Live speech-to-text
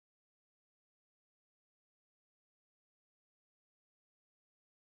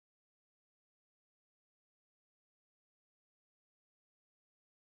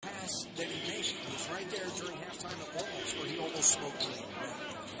pass that he made. He was right there during halftime at Walls where he almost smoked the lead.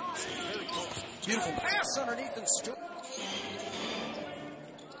 So very close. Beautiful pass underneath and Stewart.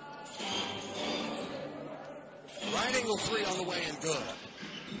 Right angle three on the way and good.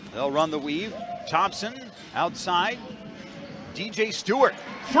 They'll run the weave. Thompson outside. DJ Stewart,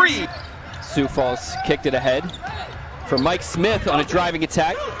 free. Sioux Falls kicked it ahead for Mike Smith on a driving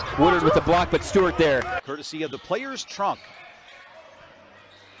attack. Woodard with the block, but Stewart there. Courtesy of the player's trunk.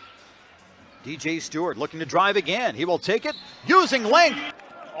 DJ Stewart looking to drive again. He will take it using length.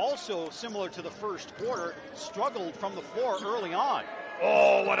 Also similar to the first quarter, struggled from the floor early on.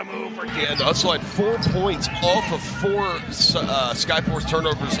 Oh, what a move for Yeah, the Hustle had 4 points off of 4 Skyforce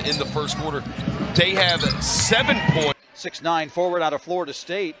turnovers in the first quarter. They have 7 points. 6'9" forward out of Florida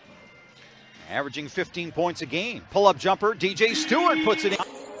State, averaging 15 points a game. Pull-up jumper, DJ Stewart puts it in.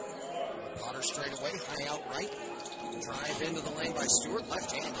 Potter straight away, high out right. Drive into the lane by Stewart,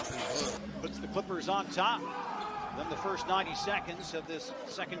 left hand up and good. Puts the Clippers on top. Then the first 90 seconds of this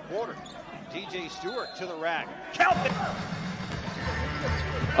second quarter. DJ Stewart to the rack. Count it!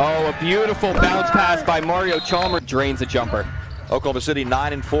 Oh, a beautiful bounce pass by Mario Chalmers. Drains a jumper. Oklahoma City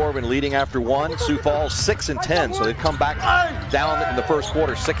 9-4 when leading after one. Sioux Falls 6-10, so they've come back down in the first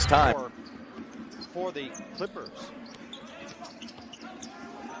quarter 6 times. For the Clippers.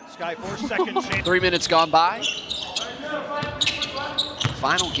 Skyforce second chance. 3 minutes gone by.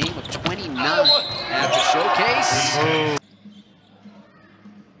 Final game of 29 at the showcase.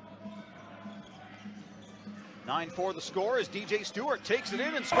 9-4 the score as DJ Stewart takes it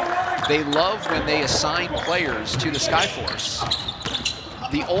in and scores. They love when they assign players to the Skyforce.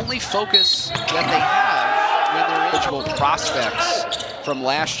 The only focus that they have when they're eligible prospects from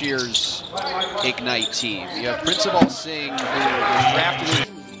last year's Ignite team. You have Principal Singh, who was drafted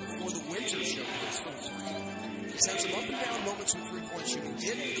For the winter showcase from three. He's had some up and down moments with three-point shooting.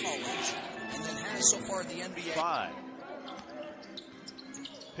 Did in college, and then has so far in the NBA. 5.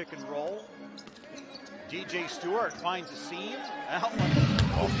 Pick and roll. DJ Stewart finds a seam.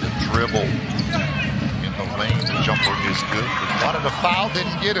 Off the dribble. In the lane, the jumper is good. Wanted a foul,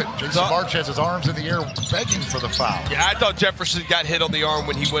 didn't get it. Jason March has his arms in the air begging for the foul. Yeah, I thought Jefferson got hit on the arm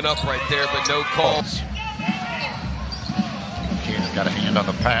when he went up right there, but no calls. Cannon got a hand on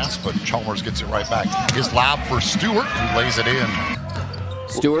the pass, but Chalmers gets it right back. His lob for Stewart, who lays it in.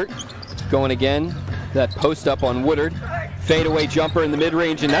 Stewart going again. That post up on Woodard. Fadeaway jumper in the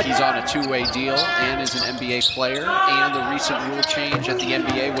mid-range, and that He's on a two-way deal and is an NBA player, and the recent rule change at the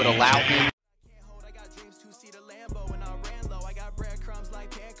NBA would allow him.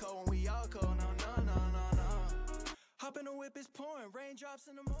 Hop in the whip is pouring, raindrops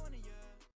in the morning, yeah.